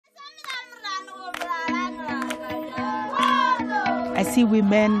I see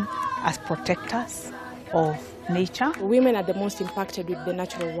women as protectors of nature. Women are the most impacted with the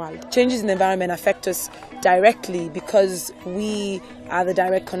natural world. Changes in the environment affect us directly because we are the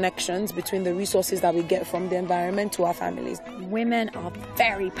direct connections between the resources that we get from the environment to our families. Women are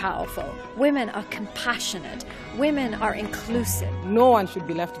very powerful. Women are compassionate. Women are inclusive. No one should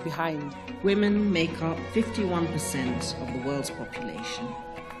be left behind. Women make up 51% of the world's population,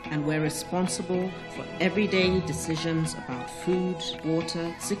 and we're responsible for everyday decisions about food,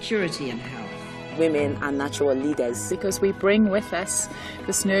 water, security and health. Women are natural leaders because we bring with us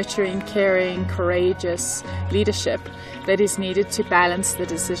this nurturing, caring, courageous leadership that is needed to balance the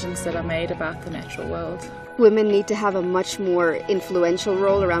decisions that are made about the natural world. Women need to have a much more influential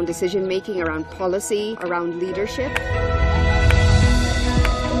role around decision making, around policy, around leadership.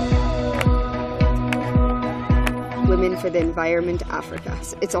 Women for the Environment Africa.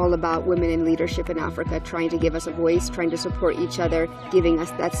 It's all about women in leadership in Africa, trying to give us a voice, trying to support each other, giving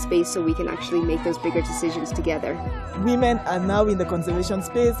us that space so we can actually make those bigger decisions together. Women are now in the conservation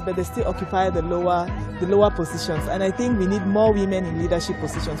space, but they still occupy the lower positions. And I think we need more women in leadership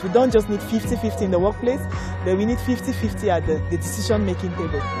positions. We don't just need 50-50 in the workplace, but we need 50-50 at the decision-making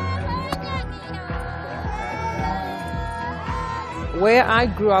table. Where I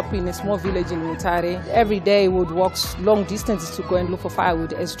grew up in a small village in Mutare, every day we would walk long distances to go and look for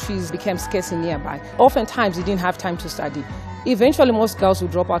firewood as trees became scarce nearby. Oftentimes we didn't have time to study. Eventually most girls would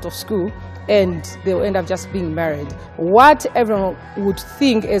drop out of school and they will end up just being married. What everyone would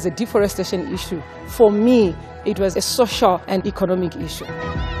think is a deforestation issue, for me it was a social and economic issue.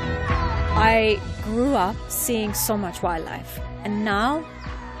 I grew up seeing so much wildlife, and now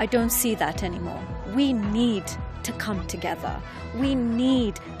I don't see that anymore. We need to come together. We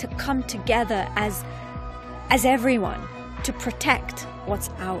need to come together as everyone to protect what's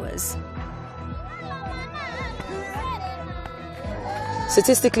ours.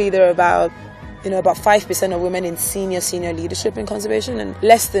 Statistically, there are about 5% of women in senior leadership in conservation and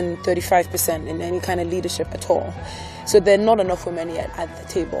less than 35% in any kind of leadership at all. So there are not enough women yet at the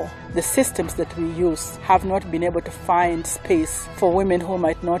table. The systems that we use have not been able to find space for women who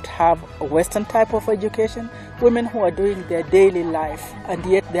might not have a Western type of education, women who are doing their daily life, and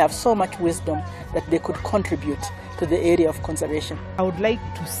yet they have so much wisdom that they could contribute to the area of conservation. I would like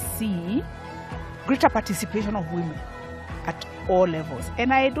to see greater participation of women at all levels.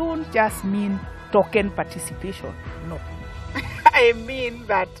 And I don't just mean token participation, no. I mean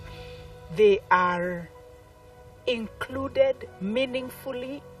that they are included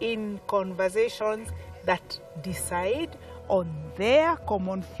meaningfully in conversations that decide on their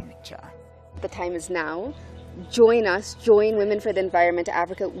common future. The time is now. Join us, join Women for the Environment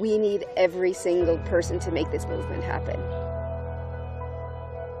Africa. We need every single person to make this movement happen.